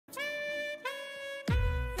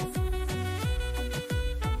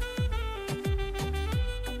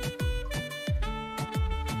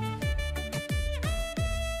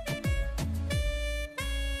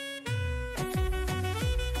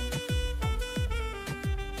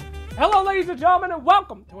Hello, ladies and gentlemen, and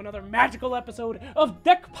welcome to another magical episode of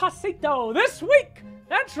Deckpacito. This week,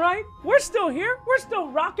 that's right, we're still here, we're still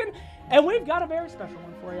rocking, and we've got a very special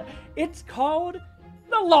one for you. It's called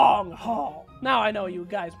the Long Haul. Now, I know you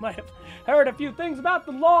guys might have heard a few things about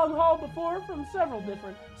the Long Haul before from several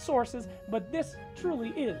different sources, but this truly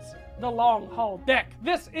is the Long Haul deck.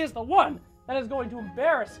 This is the one that is going to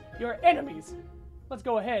embarrass your enemies. Let's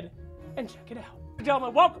go ahead and check it out.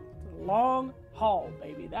 Gentlemen, welcome to the Long Haul,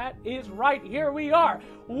 baby. That is right. Here we are.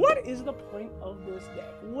 What is the point of this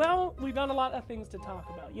deck? Well, we've got a lot of things to talk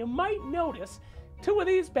about. You might notice two of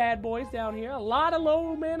these bad boys down here, a lot of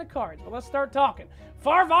low mana cards. But let's start talking.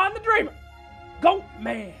 Farvon the Dreamer. Goat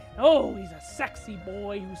Man. Oh, he's a sexy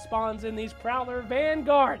boy who spawns in these Prowler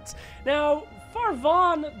Vanguards. Now,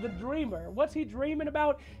 Farvon the Dreamer, what's he dreaming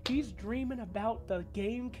about? He's dreaming about the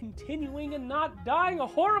game continuing and not dying a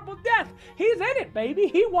horrible death. He's in it, baby.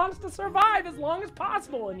 He wants to survive as long as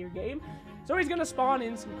possible in your game. So he's going to spawn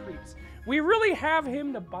in some creeps. We really have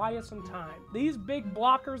him to buy us some time. These big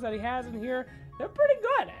blockers that he has in here, they're pretty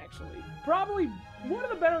good, actually. Probably one of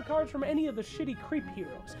the better cards from any of the shitty creep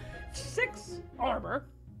heroes. 6 armor,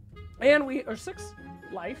 or 6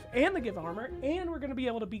 life, and the give armor, and we're going to be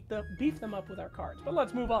able to beef them up with our cards. But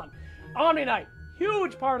let's move on. Omni Knight,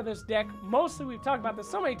 huge part of this deck. Mostly, we've talked about this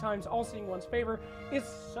so many times, All Seeing One's Favor is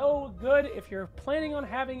so good if you're planning on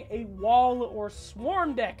having a wall or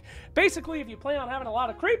swarm deck. Basically, if you plan on having a lot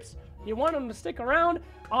of creeps, you want them to stick around,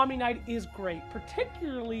 Omni Knight is great.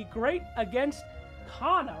 Particularly great against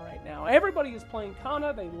Kana right now. Everybody is playing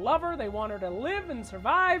Kana. They love her. They want her to live and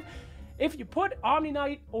survive. If you put Omni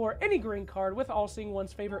Knight or any green card with All Seeing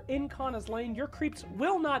One's Favor in Kana's lane, your creeps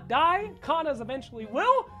will not die. Kana's eventually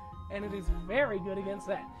will, and it is very good against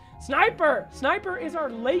that. Sniper! Sniper is our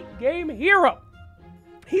late game hero.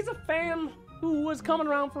 He's a fan who was coming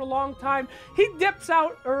around for a long time. He dips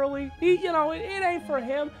out early. It ain't for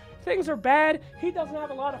him. Things are bad. He doesn't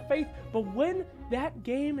have a lot of faith, but when that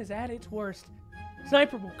game is at its worst,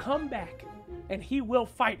 Sniper will come back, and he will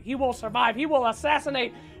fight. He will survive. He will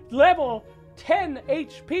assassinate level 10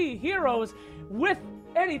 HP heroes with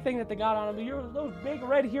anything that they got on him. Those big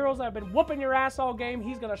red heroes that have been whooping your ass all game,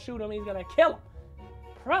 he's going to shoot them. He's going to kill them.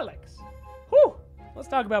 Prelix. Whew. Let's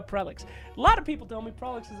talk about Prelix. A lot of people tell me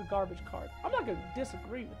Prelix is a garbage card. I'm not going to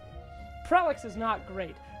disagree with you. Prelix is not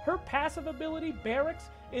great. Her passive ability, Barracks,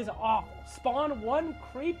 is awful. Spawn one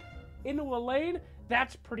creep into a lane,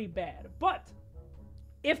 that's pretty bad. But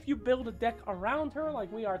if you build a deck around her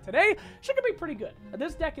like we are today, she can be pretty good.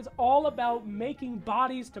 This deck is all about making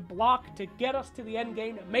bodies to block to get us to the end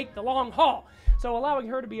game to make the long haul. So allowing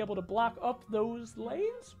her to be able to block up those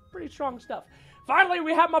lanes, pretty strong stuff. Finally,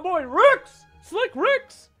 we have my boy Rix! Slick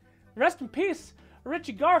Rix! Rest in peace,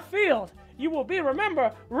 Richie Garfield. You will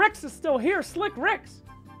remember, Rix is still here, Slick Rix.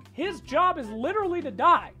 His job is literally to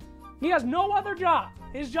die. He has no other job.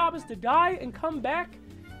 His job is to die and come back.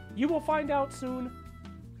 You will find out soon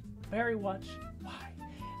very much why.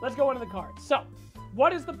 Let's go into the cards. So,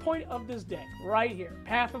 what is the point of this deck? Right here,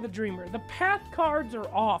 Path of the Dreamer. The Path cards are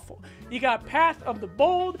awful. You got Path of the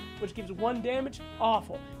Bold, which gives 1 damage,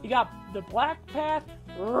 awful. You got the Black Path,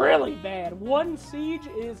 really bad. 1 siege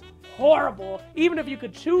is horrible. Even if you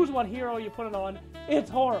could choose what hero you put it on, it's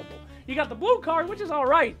horrible. You got the blue card, which is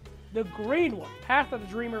alright. The green one, Path of the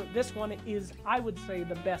Dreamer, this one is, I would say,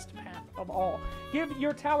 the best path of all. Give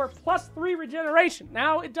your tower +3 regeneration.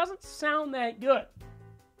 Now, it doesn't sound that good.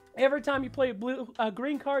 Every time you play a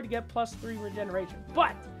green card, you get +3 regeneration.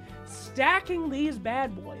 But stacking these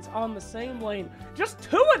bad boys on the same lane, just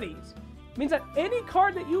 2 of these, means that any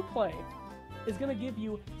card that you play is going to give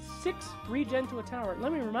you 6 regen to a tower.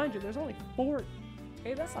 Let me remind you, there's only 40.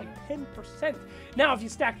 Okay, that's like 10%. Now, if you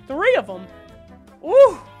stack 3 of them,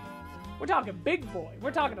 ooh! We're talking big boy.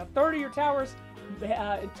 We're talking a 30 of your towers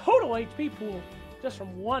in total HP pool just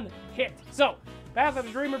from 1 hit. So, Path of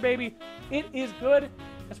the Dreamer, baby, it is good,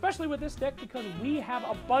 especially with this deck because we have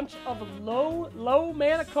a bunch of low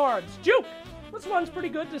mana cards. Juke! This one's pretty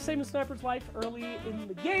good to save the Sniper's life early in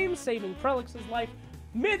the game, saving Prelix's life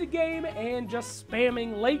mid-game, and just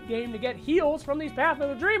spamming late game to get heals from these Path of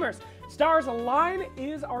the Dreamers. Stars Align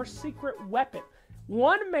is our secret weapon.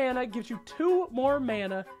 1 mana gives you 2 more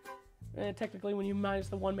mana. Technically, when you minus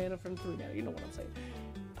the 1 mana from 3 mana, you know what I'm saying.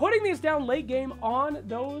 Putting these down late game on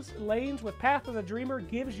those lanes with Path of the Dreamer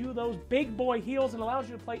gives you those big boy heals and allows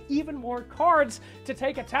you to play even more cards to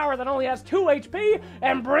take a tower that only has 2 HP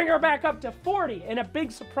and bring her back up to 40 in a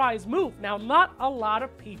big surprise move. Now, not a lot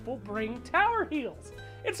of people bring tower heals.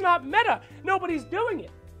 It's not meta. Nobody's doing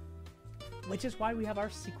it. Which is why we have our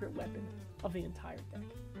secret weapon of the entire deck.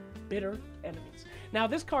 Bitter Enemies. Now,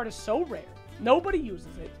 this card is so rare. Nobody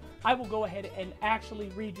uses it. I will go ahead and actually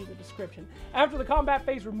read you the description. After the combat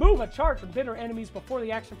phase, remove a charge from bitter enemies before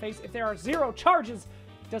the action phase. If there are 0 charges,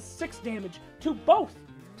 it does 6 damage to both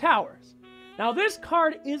towers. Now, this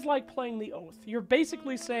card is like playing the Oath. You're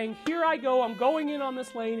basically saying, here I go, I'm going in on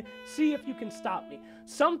this lane, see if you can stop me.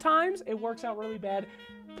 Sometimes it works out really bad,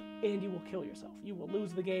 and you will kill yourself. You will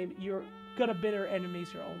lose the game. You're gonna bitter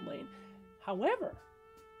enemies your own lane. However,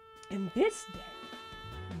 in this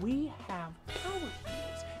deck, we have power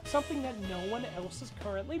heals, something that no one else is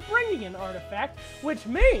currently bringing in Artifact, which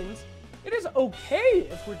means it is okay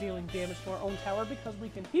if we're dealing damage to our own tower because we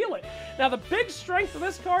can heal it. Now, the big strength of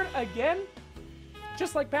this card, again,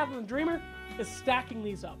 just like Path of the Dreamer, is stacking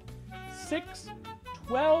these up. 6,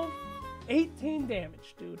 12, 18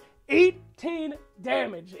 damage, dude. 18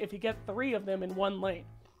 damage if you get 3 of them in one lane.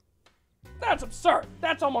 That's absurd.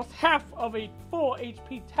 That's almost half of a full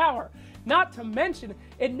HP tower. Not to mention,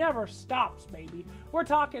 it never stops, baby. We're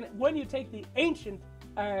talking when you take the Ancient,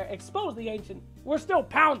 expose the Ancient, we're still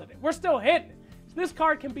pounding it. We're still hitting it. So this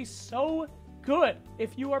card can be so good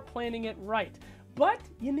if you are planning it right. But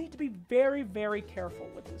you need to be very, very careful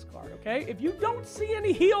with this card, okay? If you don't see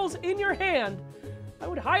any heals in your hand, I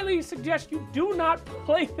would highly suggest you do not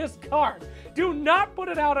play this card. Do not put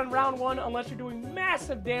it out in round 1 unless you're doing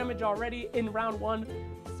massive damage already in round 1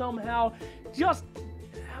 somehow. Just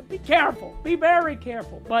be careful. Be very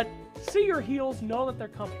careful. But see your heals. Know that they're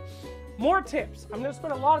coming. More tips. I'm going to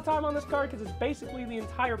spend a lot of time on this card because it's basically the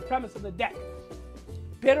entire premise of the deck.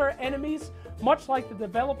 Bitter enemies, much like the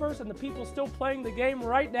developers and the people still playing the game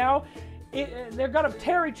right now, they're going to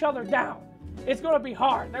tear each other down. It's going to be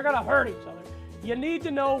hard. They're going to hurt each other. You need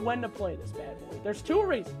to know when to play this bad boy. There's 2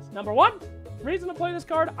 reasons. Number 1, reason to play this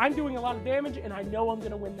card, I'm doing a lot of damage and I know I'm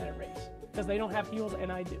going to win that race because they don't have heals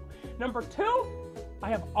and I do. Number 2, I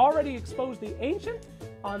have already exposed the Ancient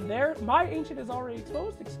on there. My Ancient is already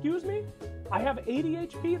exposed, excuse me. I have 80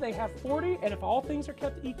 HP, they have 40, and if all things are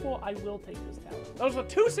kept equal, I will take this tower. Those are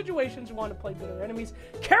 2 situations you want to play bitter enemies.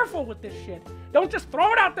 Careful with this shit. Don't just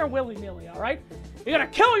throw it out there willy-nilly, all right? You're going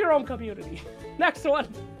to kill your own community. Next one.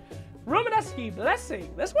 Ruminesque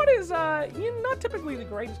Blessing. This one is not typically the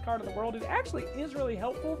greatest card in the world. It actually is really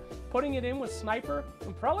helpful putting it in with Sniper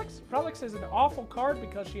and Prelix. Prelix is an awful card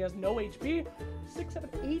because she has no HP. 6, 7,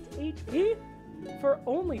 8 HP for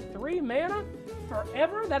only 3 mana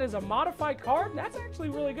forever. That is a modified card. That's actually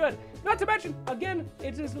really good. Not to mention, again,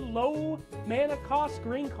 it is a low mana cost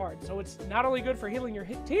green card. So it's not only good for healing your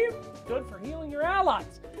hit team, good for healing your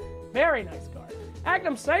allies. Very nice card.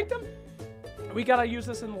 Agnum Sanctum. We gotta use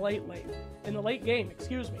this in the late lane. In the late game,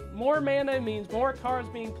 excuse me. More mana means more cards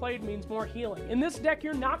being played means more healing. In this deck,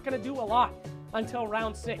 you're not gonna do a lot until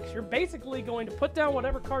round 6. You're basically going to put down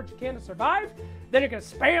whatever cards you can to survive, then you're gonna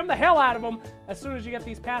spam the hell out of them as soon as you get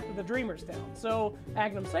these Path of the Dreamers down. So,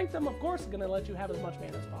 Agnum Sanctum, of course, is gonna let you have as much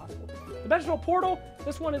mana as possible. Dimensional Portal,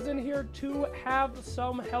 this one is in here to have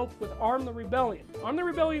some help with Arm the Rebellion. Arm the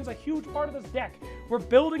Rebellion is a huge part of this deck. We're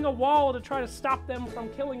building a wall to try to stop them from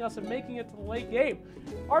killing us and making it to the late game.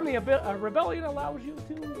 Arm the Rebellion allows you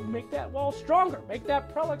to make that wall stronger, make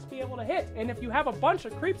that Prelix be able to hit. And if you have a bunch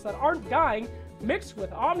of creeps that aren't dying, mixed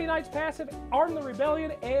with Omni Knight's passive, Arm the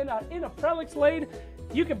Rebellion, and in a Prelix lane,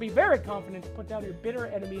 you can be very confident to put down your bitter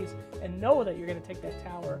enemies and know that you're going to take that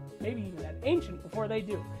tower, maybe even that Ancient, before they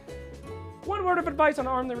do. One word of advice on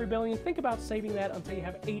Arm the Rebellion, think about saving that until you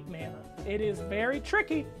have 8 mana. It is very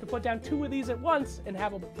tricky to put down 2 of these at once and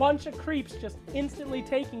have a bunch of creeps just instantly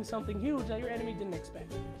taking something huge that your enemy didn't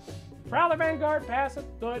expect. Prowler Vanguard, passive,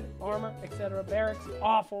 good, armor, etc. Barracks,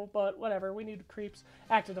 awful, but whatever, we need creeps.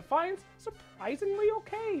 Act of Defiance, surprisingly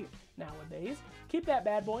okay nowadays. Keep that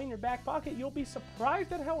bad boy in your back pocket. You'll be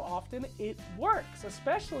surprised at how often it works,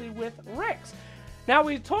 especially with Rix. Now,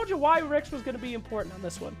 we told you why Rix was going to be important on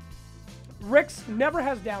this one. Rix never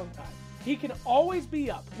has downtime. He can always be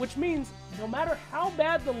up, which means no matter how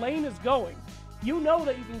bad the lane is going, you know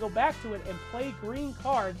that you can go back to it and play green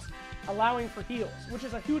cards, allowing for heals, which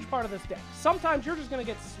is a huge part of this deck. Sometimes you're just going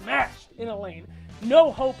to get smashed in a lane.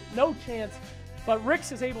 No hope, no chance, but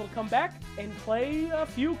Rix is able to come back and play a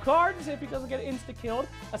few cards if he doesn't get insta-killed,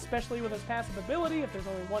 especially with his passive ability, if there's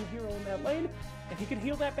only one hero in that lane, and he can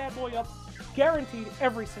heal that bad boy up, guaranteed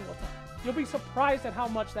every single time. You'll be surprised at how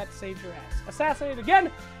much that saves your ass. Assassinate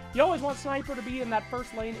again. You always want Sniper to be in that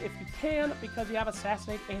first lane if you can, because you have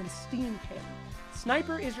Assassinate and Steam Cannon.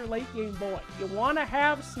 Sniper is your late game boy. You want to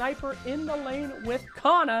have Sniper in the lane with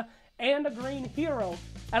Kana and a green hero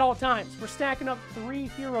at all times. We're stacking up 3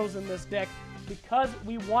 heroes in this deck because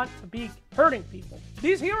we want to be hurting people.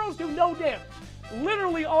 These heroes do no damage.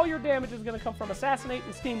 Literally all your damage is going to come from Assassinate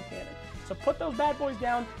and Steam Cannon. So put those bad boys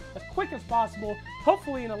down as quick as possible,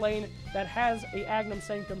 hopefully in a lane that has a Agnum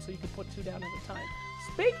Sanctum so you can put 2 down at a time.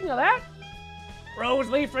 Speaking of that, Rose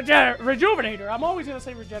Leaf Rejuvenator. I'm always going to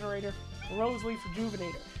say Regenerator. Rose Leaf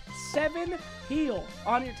Rejuvenator. 7 heal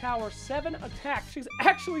on your tower, 7 attack. She's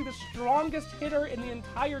actually the strongest hitter in the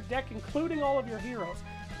entire deck, including all of your heroes.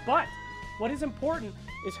 But what is important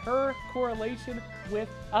is her correlation with,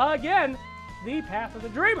 again, the Path of the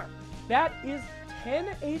Dreamer. That is 10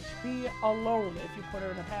 HP alone if you put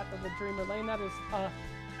her in a Path of the Dreamer lane. That is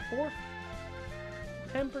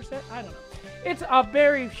 10%? I don't know. It's a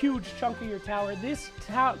very huge chunk of your tower. This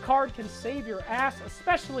card can save your ass,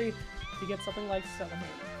 especially if you get something like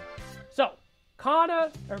Salamandra. So,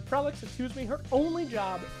 Prelix, excuse me, her only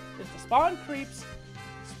job is to spawn creeps,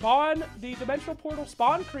 spawn the Dimensional Portal,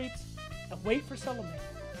 spawn creeps, and wait for Salamandra.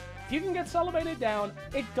 If you can get Salamandra down,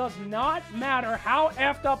 it does not matter how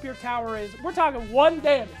effed up your tower is. We're talking 1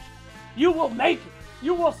 damage. You will make it.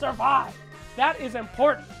 You will survive. That is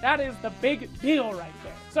important. That is the big deal right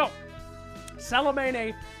there. So,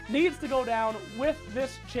 Salamandra needs to go down with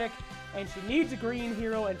this chick, and she needs a green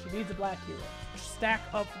hero, and she needs a black hero. Stack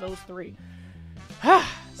up those 3.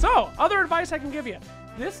 So, other advice I can give you.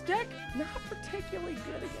 This deck, not particularly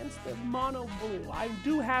good against the mono blue. I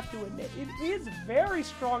do have to admit, it is very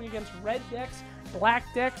strong against red decks, black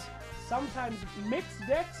decks, sometimes mixed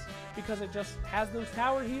decks, because it just has those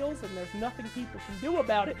tower heals and there's nothing people can do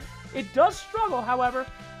about it. It does struggle, however,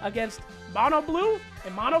 against mono blue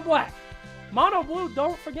and mono black. Mono blue,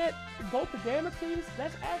 don't forget, both the Damocles,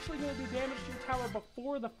 that's actually going to do damage to your tower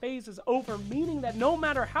before the phase is over, meaning that no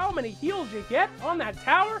matter how many heals you get on that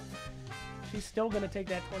tower, she's still going to take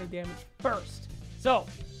that 20 damage first. So,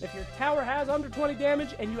 if your tower has under 20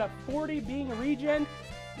 damage and you have 40 being a regen,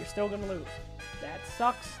 you're still going to lose. That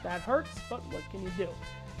sucks, that hurts, but what can you do?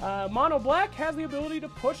 Mono Black has the ability to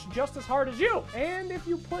push just as hard as you, and if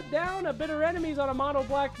you put down a bitter enemies on a Mono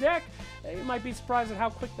Black deck, you might be surprised at how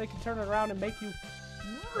quick they can turn it around and make you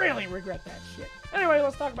really regret that shit. Anyway,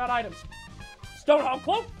 let's talk about items. Stonehall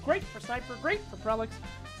Cloak, great for Sniper, great for Prelix,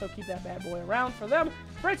 so keep that bad boy around for them.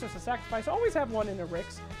 Bracelets of Sacrifice, always have one in a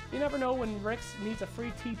Rix. You never know when Rix needs a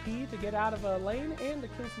free TP to get out of a lane and to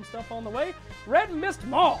kill some stuff on the way. Red Mist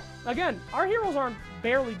Maul. Again, our heroes aren't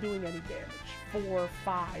barely doing any damage. 4,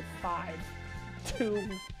 5, 5, 2.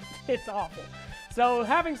 It's awful. So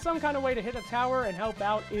having some kind of way to hit a tower and help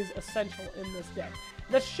out is essential in this deck.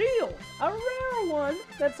 The Shield, a rare one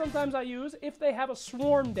that sometimes I use if they have a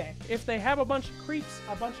swarm deck. If they have a bunch of creeps,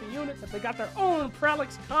 a bunch of units, if they got their own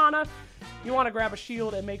Prelix Kana, you want to grab a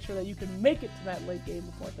shield and make sure that you can make it to that late game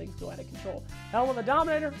before things go out of control. Helm of the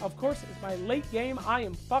Dominator, of course, is my late game I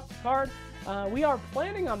am fucked card. We are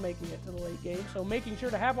planning on making it to the late game, so making sure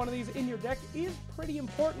to have one of these in your deck is pretty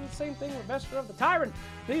important. Same thing with Vesture of the Tyrant.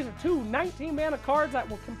 These are 2 19-mana cards that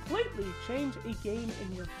will completely change a game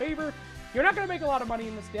in your favor. You're not going to make a lot of money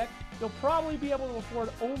in this deck. You'll probably be able to afford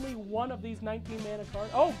only one of these 19-mana cards.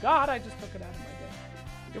 Oh god, I just took it out of my deck.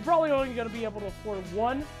 You're probably only going to be able to afford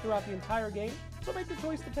one throughout the entire game, so make your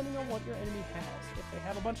choice depending on what your enemy has. If they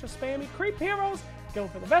have a bunch of spammy creep heroes, go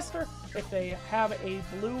for the Vesture. If they have a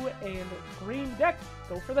blue and green deck,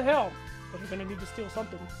 go for the Helm. But you're going to need to steal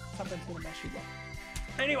something. Something's going to mess you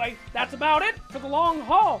up. Anyway, that's about it for the long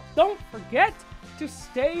haul. Don't forget to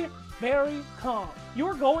stay very calm.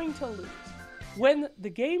 You're going to lose. When the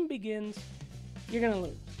game begins, you're going to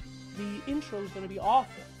lose. The intro is going to be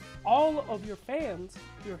awful. All of your fans,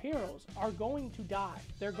 your heroes, are going to die.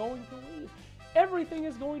 They're going to leave. Everything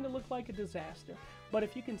is going to look like a disaster. But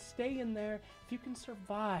if you can stay in there, if you can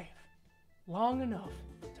survive long enough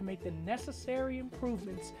to make the necessary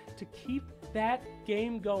improvements to keep that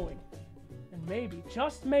game going, and maybe,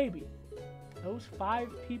 just maybe, those 5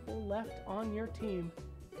 people left on your team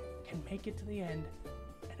can make it to the end,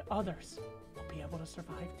 and others will be able to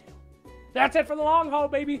survive too. That's it for the long haul,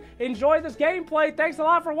 baby. Enjoy this gameplay. Thanks a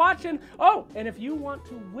lot for watching. Oh, and if you want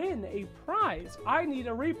to win a prize, I need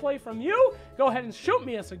a replay from you. Go ahead and shoot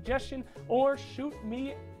me a suggestion or shoot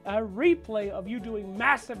me a replay of you doing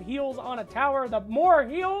massive heals on a tower. The more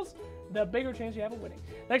heals, the bigger chance you have of winning.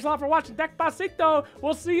 Thanks a lot for watching Deckpacito.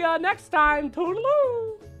 We'll see you next time.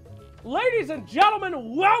 Toodaloo. Ladies and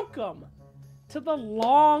gentlemen, welcome to the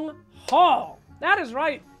long haul. That is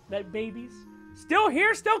right, that babies. Still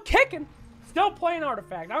here, still kicking. Still playing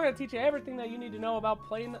Artifact. I'm going to teach you everything that you need to know about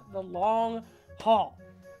playing the long haul.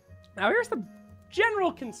 Now, here's the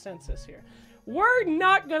general consensus here. We're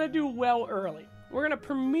not going to do well early. We're going to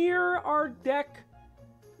premiere our deck.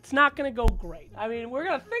 It's not going to go great. I mean, we're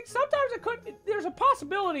going to think sometimes there's a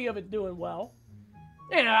possibility of it doing well.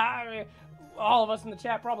 You know, all of us in the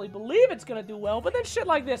chat probably believe it's going to do well, but then shit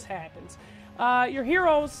like this happens. Your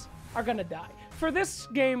heroes are going to die. For this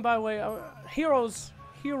game, by the way, heroes,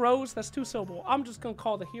 that's two syllable. I'm just going to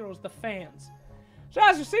call the heroes the fans. So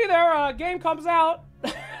as you see there, game comes out,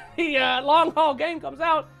 the long haul game comes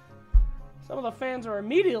out, some of the fans are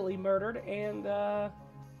immediately murdered and,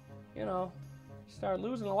 you know, start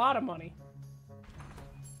losing a lot of money.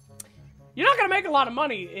 You're not going to make a lot of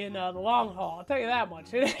money in the long haul, I'll tell you that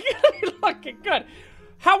much. It ain't going to be looking good.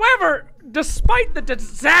 However, despite the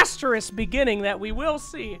disastrous beginning that we will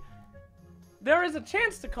see, there is a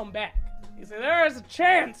chance to come back. You see, there is a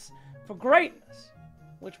chance for greatness,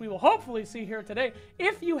 which we will hopefully see here today.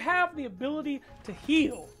 If you have the ability to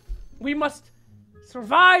heal, we must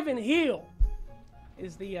survive and heal,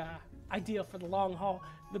 is the idea for the long haul.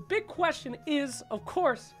 The big question is, of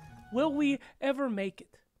course, will we ever make it?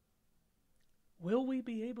 Will we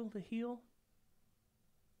be able to heal?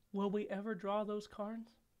 Will we ever draw those cards?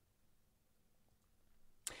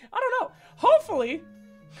 I don't know. Hopefully.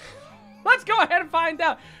 Let's go ahead and find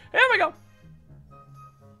out. Here we go.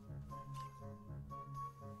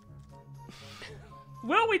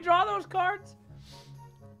 Will we draw those cards?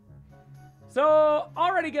 So,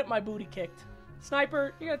 already get my booty kicked.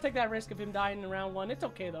 Sniper, you gotta take that risk of him dying in round 1. It's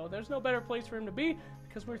okay though. There's no better place for him to be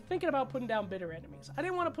because we're thinking about putting down bitter enemies. I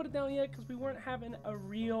didn't want to put it down yet because we weren't having a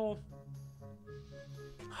real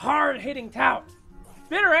hard-hitting tower.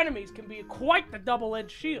 Bitter enemies can be quite the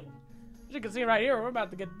double-edged shield. As you can see right here, we're about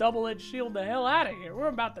to get double-edged shield the hell out of here. We're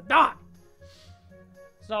about to die.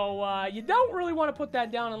 So, you don't really want to put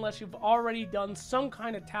that down unless you've already done some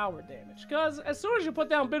kind of tower damage. Because as soon as you put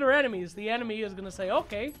down bitter enemies, the enemy is going to say,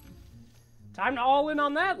 okay, time to all in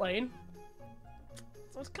on that lane.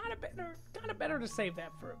 So it's kind of better to save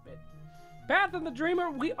that for a bit. Path of the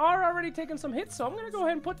Dreamer, we are already taking some hits, so I'm going to go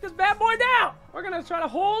ahead and put this bad boy down. We're going to try to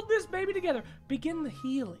hold this baby together. Begin the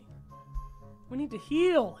healing. We need to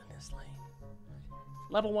heal in this lane.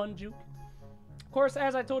 Level 1 juke. Of course,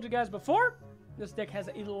 as I told you guys before, this deck has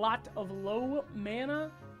a lot of low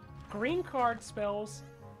mana green card spells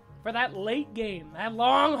for that late game, that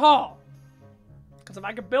long haul. Because if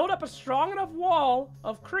I could build up a strong enough wall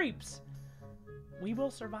of creeps, we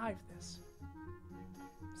will survive this.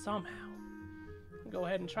 Somehow. Go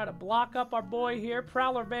ahead and try to block up our boy here.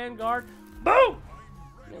 Prowler Vanguard. Boom!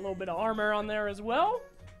 A little bit of armor on there as well.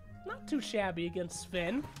 Not too shabby against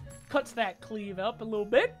Sven. Cuts that cleave up a little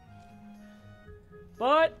bit.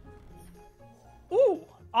 But, ooh,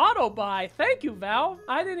 auto buy. Thank you, Val.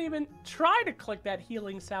 I didn't even try to click that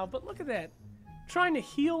healing salve, but look at that. Trying to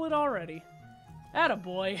heal it already.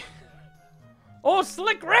 Attaboy. Oh,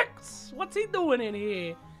 Slick Ricks! What's he doing in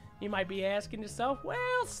here? You might be asking yourself,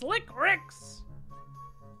 well, Slick Ricks,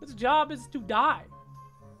 his job is to die.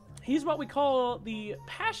 He's what we call the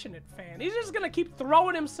passionate fan. He's just gonna keep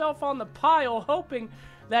throwing himself on the pile, hoping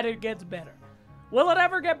that it gets better. Will it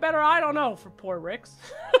ever get better? I don't know for poor Ricks.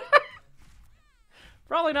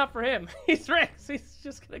 Probably not for him. He's Ricks. He's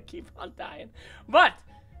just gonna keep on dying. But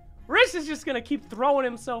Ricks is just gonna keep throwing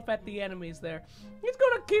himself at the enemies there. He's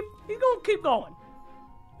gonna keep going.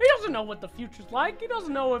 He doesn't know what the future's like. He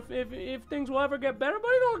doesn't know if things will ever get better, but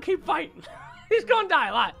he's gonna keep fighting. He's gonna die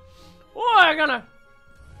a lot. Boy,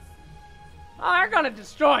 they're gonna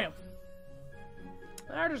destroy him.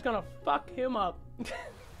 They're just gonna fuck him up.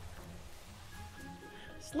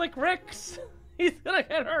 Slick Ricks. He's gonna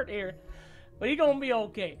get hurt here. But he's gonna be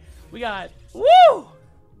okay. We got, woo!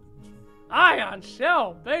 Ion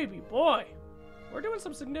Shell, baby boy. We're doing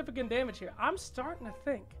some significant damage here. I'm starting to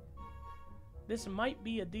think this might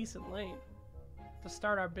be a decent lane to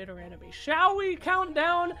start our bitter enemy. Shall we count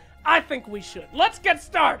down? I think we should. Let's get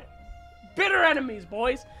started. Bitter enemies,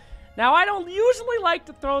 boys. Now, I don't usually like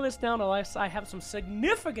to throw this down unless I have some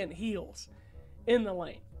significant heals in the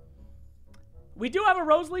lane. We do have a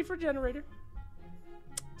Rose Leaf Regenerator.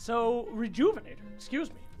 So, Rejuvenator, excuse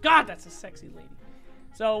me. God, that's a sexy lady.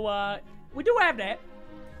 So, we do have that.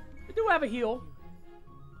 We do have a heal.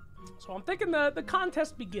 So, I'm thinking the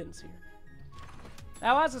contest begins here.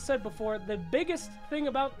 Now, as I said before, the biggest thing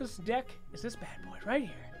about this deck is this bad boy right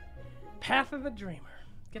here. Path of the Dreamer.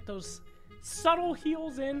 Get those subtle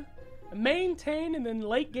heals in, maintain, and then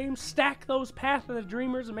late game stack those Path of the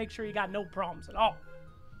Dreamers and make sure you got no problems at all.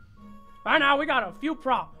 Right now, we got a few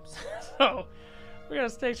problems. So, we're going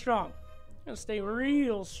to stay strong. We're going to stay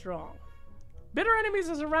real strong. Bitter Enemies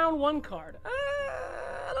is a round 1 card.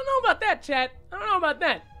 I don't know about that, chat. I don't know about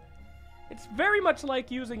that. It's very much like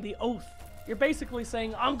using the Oath. You're basically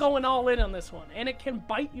saying, I'm going all in on this one, and it can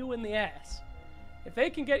bite you in the ass. If they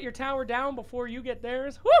can get your tower down before you get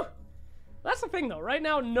theirs, whew! That's the thing, though. Right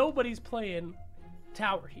now, nobody's playing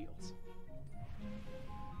tower heals.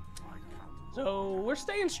 So we're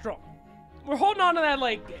staying strong. We're holding on to that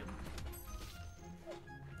late game.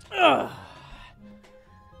 Ugh.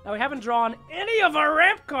 Now we haven't drawn any of our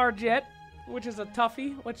ramp cards yet, which is a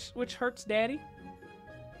toughie, which hurts Daddy.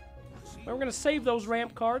 But we're gonna save those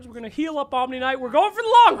ramp cards. We're gonna heal up Omni Knight. We're going for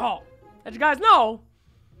the long haul. As you guys know,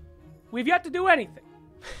 we've yet to do anything.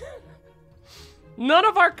 None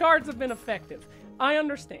of our cards have been effective. I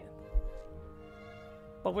understand.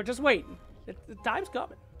 But we're just waiting. The time's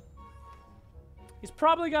coming. He's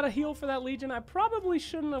probably got a heal for that Legion. I probably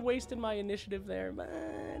shouldn't have wasted my initiative there, but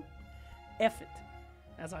F it,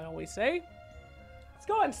 as I always say. Let's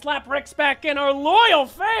go ahead and slap Rex back in, our loyal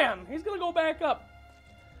fan. He's going to go back up.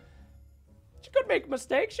 She could make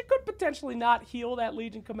mistakes. She could potentially not heal that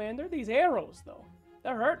Legion commander. These arrows, though,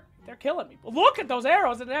 they're hurting. They're killing me. But look at those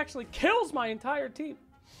arrows. It actually kills my entire team.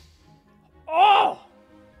 Oh,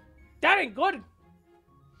 that ain't good.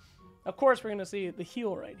 Of course, we're going to see the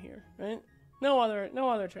heal right here, right? No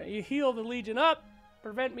other trait. You heal the Legion up,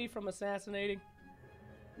 prevent me from assassinating.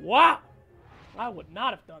 Wow. I would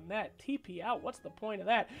not have done that. TP out. What's the point of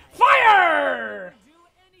that? Fire! Do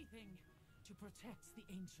anything to protect the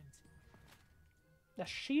ancient. The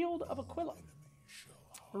Shield of Aquila.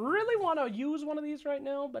 Really want to use one of these right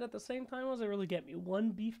now, but at the same time, doesn't really get me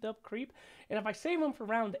one beefed up creep. And if I save them for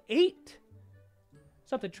round 8,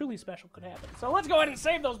 something truly special could happen. So let's go ahead and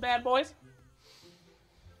save those bad boys.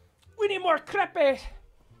 We need more crepe.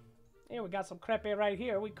 Yeah, we got some crepe right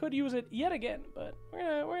here. We could use it yet again, but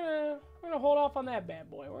we're gonna hold off on that bad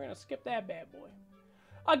boy. We're gonna skip that bad boy.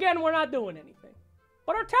 Again, we're not doing anything.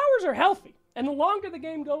 But our towers are healthy, and the longer the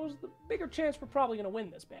game goes, the bigger chance we're probably gonna win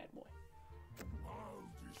this bad boy.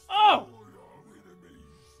 Oh!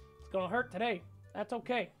 It's gonna hurt today. That's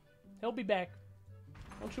okay. He'll be back.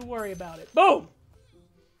 Don't you worry about it. Boom!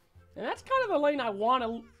 And that's kind of the lane I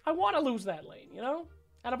wanna lose that lane, you know?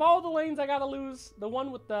 Out of all the lanes I gotta lose, the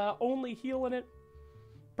one with the only heal in it,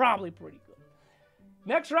 probably pretty good.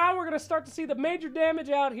 Next round, we're gonna start to see the major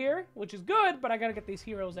damage out here, which is good, but I gotta get these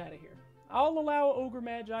heroes out of here. I'll allow Ogre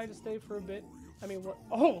Magi to stay for a bit. I mean, what?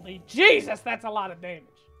 Holy Jesus, that's a lot of damage.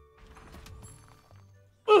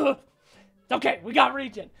 Ugh. Okay, we got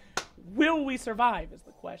regen. Will we survive is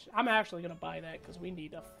the question. I'm actually gonna buy that because we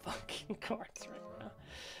need the fucking cards right now.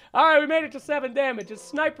 Alright, we made it to 7 damage. It's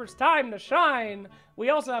Sniper's time to shine. We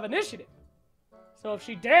also have initiative. So if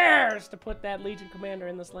she dares to put that Legion commander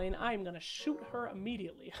in this lane, I'm gonna shoot her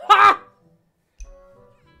immediately. Ha!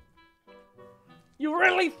 You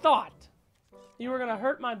really thought you were gonna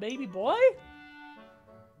hurt my baby boy?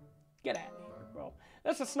 Get out of here, bro.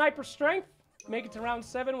 That's a Sniper's strength. Make it to round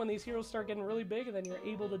 7 when these heroes start getting really big, and then you're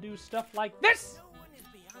able to do stuff like this.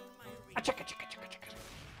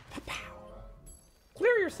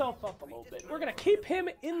 Clear yourself up a little bit. We're going to keep him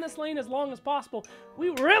in this lane as long as possible. We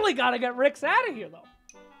really got to get Rix out of here, though.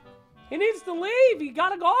 He needs to leave. He got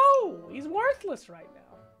to go. He's worthless right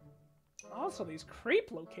now. Also, these creep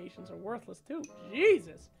locations are worthless, too.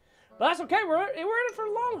 Jesus. But that's okay. We're in it for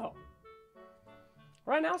the long haul.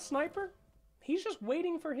 Right now, Sniper, he's just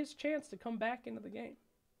waiting for his chance to come back into the game.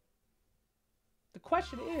 The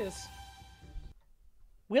question is,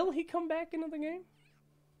 will he come back into the game?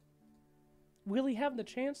 Will he have the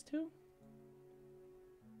chance to?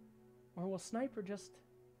 Or will Sniper just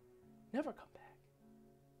never come back?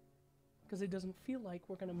 Because it doesn't feel like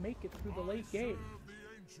we're going to make it through the late game.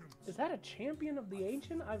 Is that a Champion of the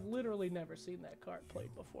Ancient? I've literally never seen that card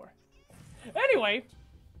played before. Anyway,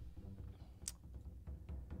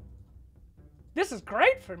 this is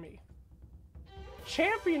great for me.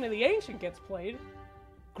 Champion of the Ancient gets played.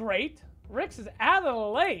 Great. Rix is out of the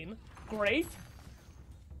lane. Great.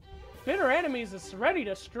 Bitter Enemies is ready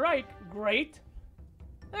to strike. Great.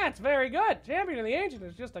 That's very good. Champion of the Ancient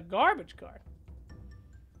is just a garbage card.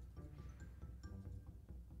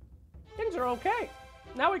 Things are okay.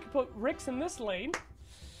 Now we can put Rix in this lane.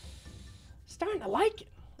 Starting to like it.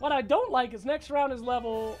 What I don't like is next round is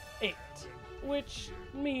level 8. Which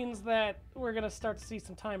means that we're going to start to see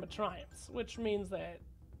some Time of Triumphs. Which means that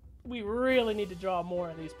we really need to draw more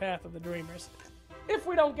of these Path of the Dreamers. If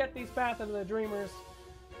we don't get these Path of the Dreamers,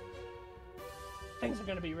 things are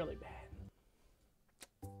going to be really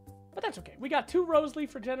bad. But that's okay. We got 2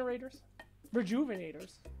 Roseleaf Regenerators.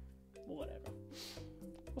 Rejuvenators. Whatever.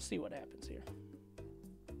 We'll see what happens here.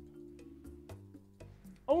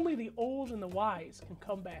 Only the old and the wise can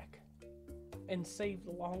come back and save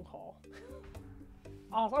the long haul.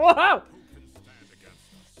 Awesome. Whoa!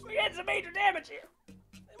 We had some major damage here.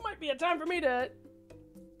 It might be a time for me to...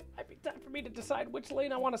 decide which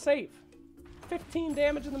lane I want to save. 15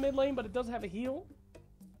 damage in the mid lane, but it does have a heal.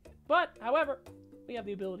 But, however, we have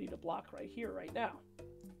the ability to block right here, right now.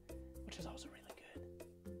 Which is also really good.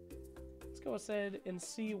 Let's go ahead and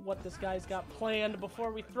see what this guy's got planned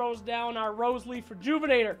before we throws down our Rose Leaf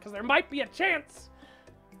Rejuvenator, because there might be a chance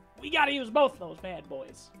we gotta use both those bad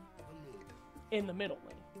boys in the middle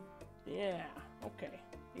lane. Yeah, okay.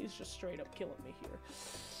 He's just straight up killing me here.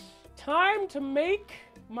 Time to make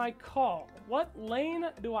my call. What lane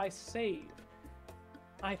do I save?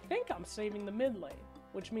 I think I'm saving the mid lane,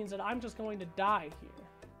 which means that I'm just going to die here.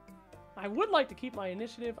 I would like to keep my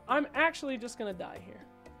initiative. I'm actually just going to die here.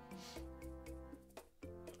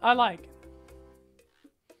 I like it.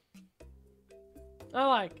 I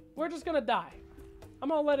like it. We're just going to die. I'm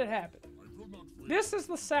going to let it happen. This is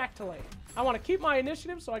the sacked lane. I want to keep my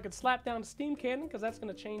initiative so I can slap down Steam Cannon, because that's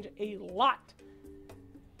going to change a lot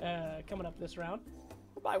coming up this round.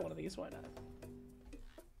 We'll buy one of these. Why not?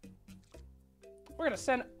 We're going to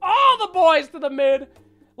send all the boys to the mid.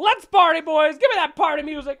 Let's party, boys. Give me that party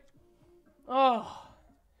music. Oh,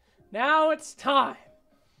 now it's time.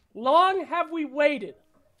 Long have we waited,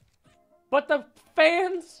 but the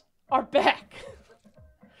fans are back.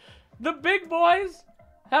 The big boys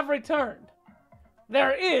have returned.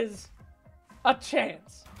 There is a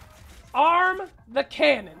chance. Arm the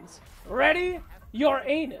cannons. Ready your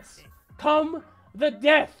anus. Come the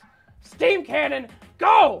death. Steam cannon,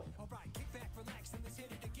 go!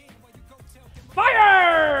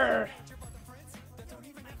 Fire!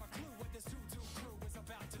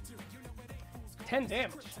 10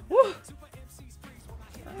 damage. Woo!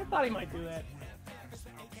 I thought he might do that.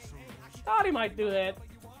 Thought he might do that.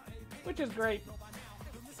 Which is great.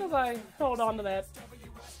 Because I hold on to that.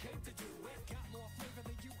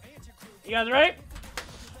 You guys ready?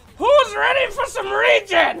 Who's ready for some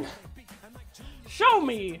regen? Show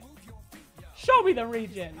me. Show me the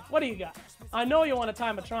regen. What do you got? I know you want a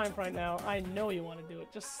time of triumph right now. I know you want to do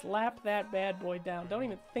it. Just slap that bad boy down. Don't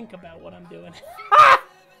even think about what I'm doing.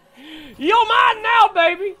 You're mine now,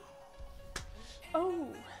 baby. Oh.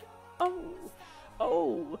 Oh.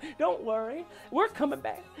 Oh. Don't worry. We're coming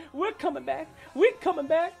back. We're coming back. We're coming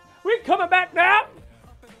back. We're coming back now.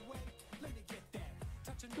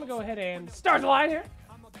 I'm gonna go ahead and start the line here.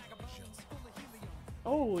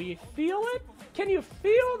 Oh, you feel it? Can you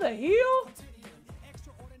feel the heel?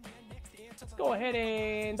 Let's go ahead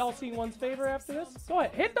and all see one's favor after this. Go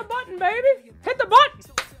ahead. Hit the button, baby. Hit the button.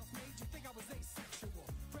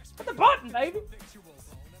 Hit the button, baby.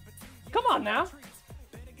 Come on now.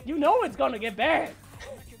 You know it's gonna get bad.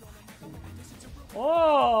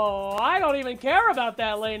 Oh, I don't even care about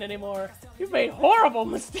that lane anymore. You've made horrible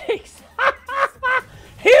mistakes.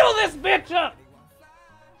 Heal this bitch up.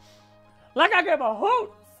 Like I give a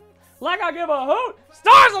hoot. Like I give a hoot.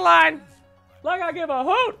 Stars align. Like I give a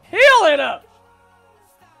hoot. Heal it up.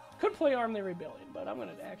 Could play Arm the Rebellion, but I'm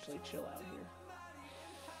going to actually chill out here.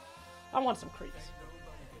 I want some creeps.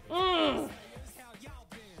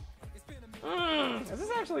 Is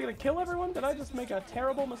this actually going to kill everyone? Did I just make a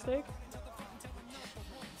terrible mistake?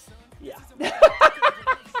 Yeah.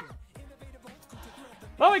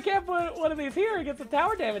 Well, we can't put one of these here. It gets the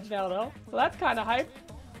tower damage now, though. So that's kind of hype.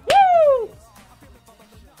 Woo!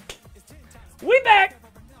 We back!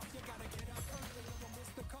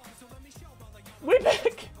 We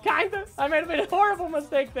back! Kinda. I made a horrible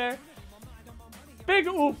mistake there. Big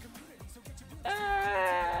oof.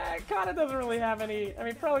 Kana doesn't really have any... I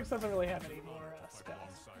mean, Prolix doesn't really have any more spells.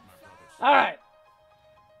 Alright.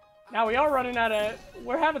 Now we are running out of...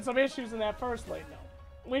 We're having some issues in that first lane,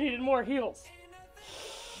 though. We needed more heals.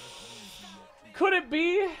 Could it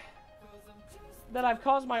be that I've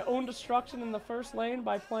caused my own destruction in the first lane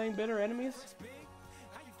by playing bitter enemies?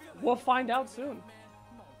 We'll find out soon.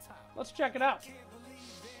 Let's check it out.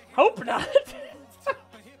 Hope not.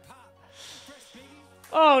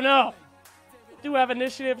 Oh no. We do have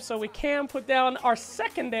initiative, so we can put down our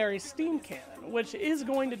secondary steam cannon, which is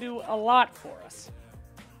going to do a lot for us.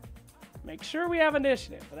 Make sure we have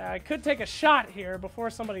initiative. I could take a shot here before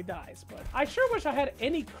somebody dies, but I sure wish I had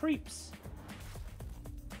any creeps.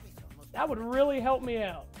 That would really help me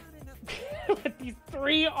out with these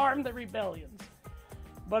 3 Arm the Rebellions.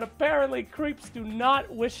 But apparently creeps do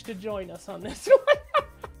not wish to join us on this one.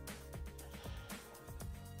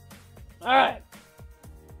 Alright.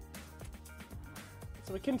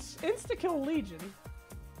 So we can insta-kill Legion.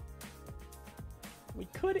 We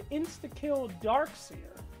could insta-kill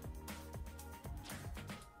Darkseer.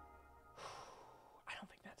 I don't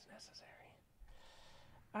think that's necessary.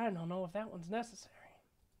 I don't know if that one's necessary.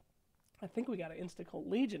 I think we gotta insta-kill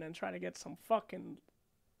Legion and try to get some fucking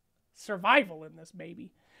survival in this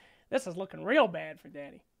baby. This is looking real bad for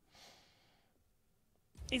Daddy.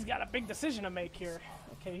 He's got a big decision to make here.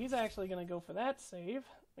 Okay, he's actually gonna go for that save.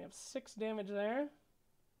 We have 6 damage there.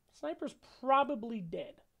 Sniper's probably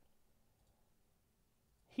dead.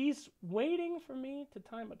 He's waiting for me to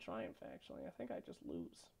time a triumph, actually. I think I just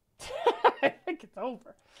lose. I think it's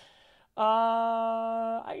over.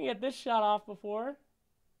 I can get this shot off before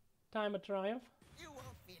time a triumph. You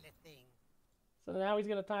won't feel a thing. So now he's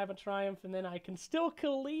going to time a triumph, and then I can still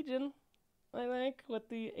kill Legion, I think, with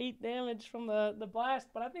the 8 damage from the blast.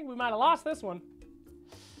 But I think we might have lost this one.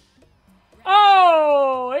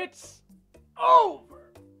 Oh, it's over.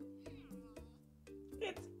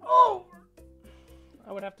 It's over.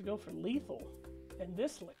 I would have to go for lethal and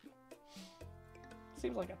this lane.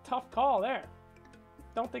 Seems like a tough call there.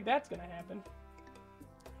 Don't think that's going to happen.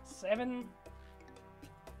 7.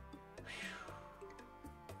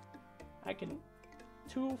 I can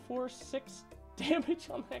 2, 4, 6 damage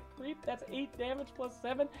on that creep. That's 8 damage plus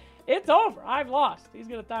 7. It's over. I've lost. He's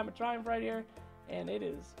going to time a triumph right here. And it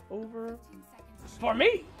is over for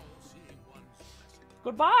me.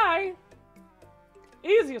 Goodbye.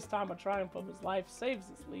 Easiest time of triumph of his life. Saves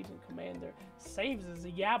his Legion Commander. Saves his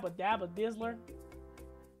Yabba Dabba Dizzler.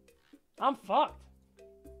 I'm fucked.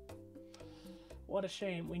 What a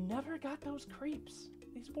shame. We never got those creeps.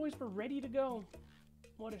 These boys were ready to go.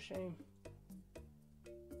 What a shame.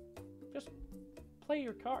 Just play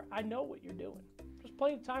your card. I know what you're doing. Just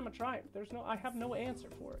play the time of triumph. I have no answer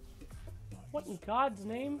for it. What in God's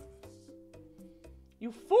name?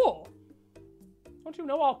 You fool! Don't you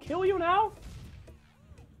know I'll kill you now?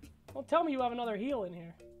 Don't tell me you have another heal in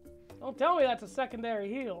here. Don't tell me that's a secondary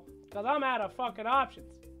heal, because I'm out of fucking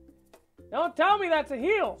options. Don't tell me that's a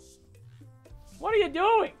heal. What are you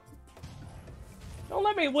doing? Don't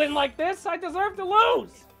let me win like this. I deserve to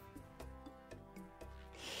lose.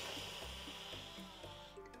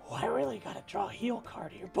 Oh, I really gotta draw a heal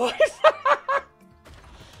card here, boys.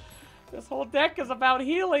 This whole deck is about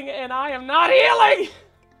healing, and I am not healing!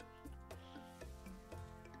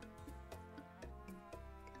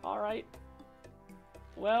 Alright.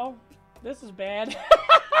 Well, this is bad.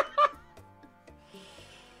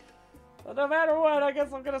 But no matter what, I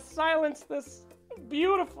guess I'm gonna silence this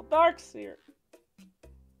beautiful Darkseer.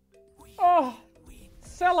 Oh,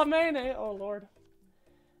 Salamene. Oh, Lord.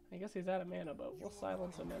 I guess he's out of mana, but we'll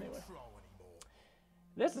silence him anyway.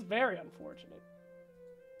 This is very unfortunate.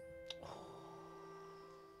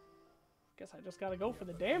 Guess I just gotta go for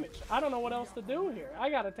the damage. I don't know what else to do here. I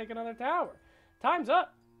gotta take another tower. Time's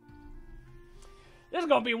up. This is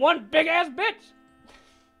gonna be one big ass bitch.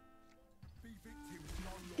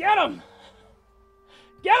 Get him!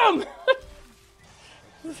 Get him!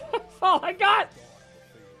 That's all I got.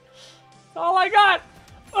 That's all I got.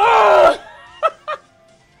 Oh!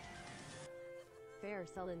 Fair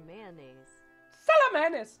selling mayonnaise.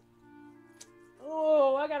 Mayonnaise.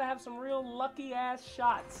 Oh, I gotta have some real lucky ass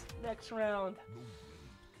shots next round.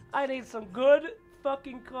 I need some good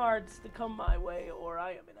fucking cards to come my way, or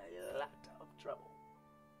I am in a lot of trouble.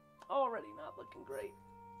 Already not looking great.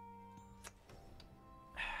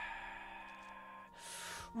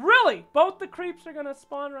 Really? Both the creeps are gonna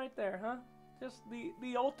spawn right there, huh? Just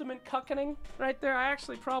the ultimate cuckening right there. I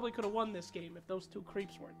actually probably could have won this game if those 2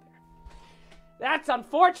 creeps weren't there. That's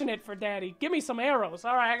unfortunate for Daddy. Give me some arrows.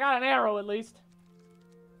 Alright, I got an arrow at least.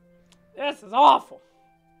 This is awful.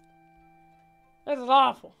 This is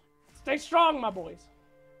awful. Stay strong, my boys.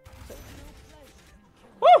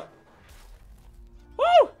 Woo!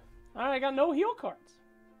 Woo! Alright, I got no heal cards.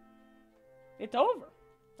 It's over.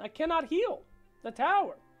 I cannot heal the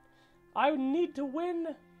tower. I need to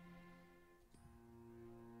win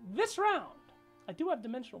this round. I do have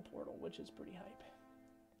Dimensional Portal, which is pretty hype.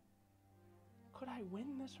 Could I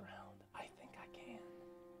win this round? I think I can.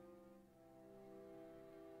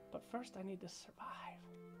 But first I need to survive.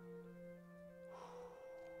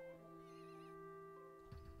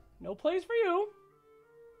 No plays for you.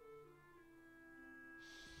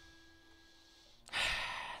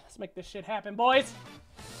 Let's make this shit happen, boys.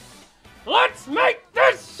 Let's make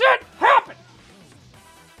this shit happen!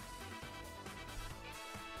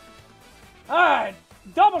 Alright,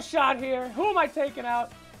 double shot here. Who am I taking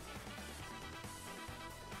out?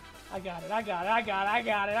 I got it, I got it, I got it, I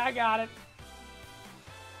got it, I got it.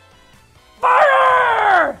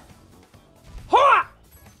 Fire! Ha!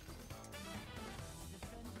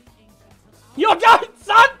 You're done,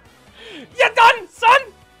 son! You're done, son!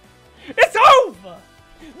 It's over!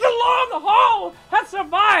 The long haul has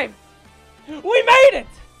survived! We made it!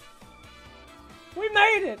 We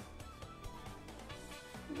made it!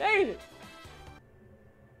 We made it!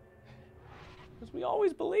 Because we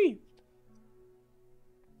always believed.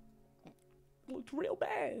 It looked real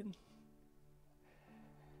bad.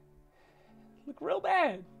 Looked real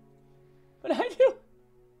bad. But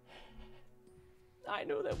I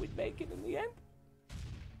knew that we'd make it in the end.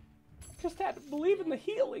 Just had to believe in the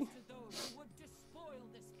healing. To those who would despoil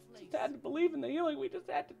this place. Just had to believe in the healing. We just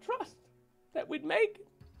had to trust that we'd make it.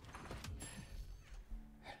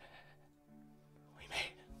 We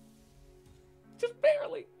made it. Just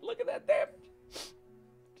barely. Look at that damage. Just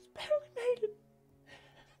barely made it.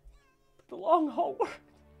 But the long haul worked.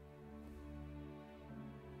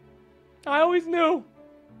 I always knew.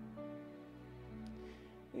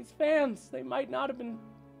 These fans, they might not have been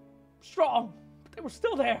strong, but they were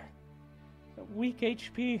still there. Weak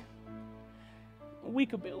HP,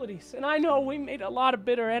 weak abilities. And I know we made a lot of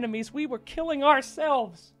bitter enemies. We were killing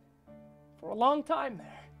ourselves for a long time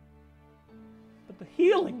there. But the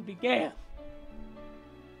healing began.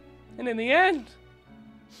 And in the end,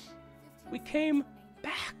 we came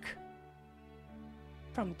back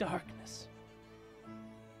from darkness.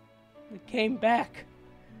 We came back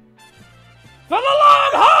for the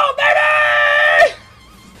long haul, baby!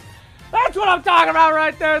 That's what I'm talking about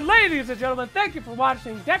right there. Ladies and gentlemen, thank you for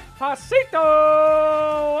watching Deckpacito.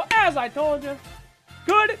 As I told you,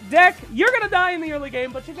 good deck. You're going to die in the early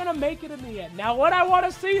game, but you're going to make it in the end. Now, what I want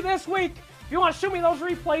to see this week, if you want to show me those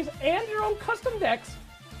replays and your own custom decks,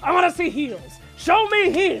 I want to see heals. Show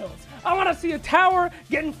me heals. I want to see a tower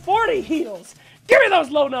getting 40 heals. Give me those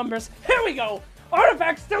low numbers. Here we go.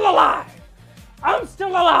 Artifact's still alive. I'm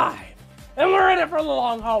still alive. And we're in it for the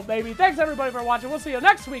long haul, baby. Thanks, everybody, for watching. We'll see you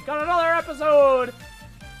next week on another episode.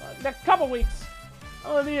 Next couple weeks.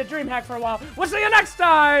 I'm going to be a DreamHack for a while. We'll see you next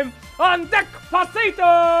time on Deckpacito.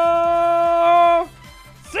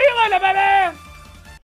 See you later, baby.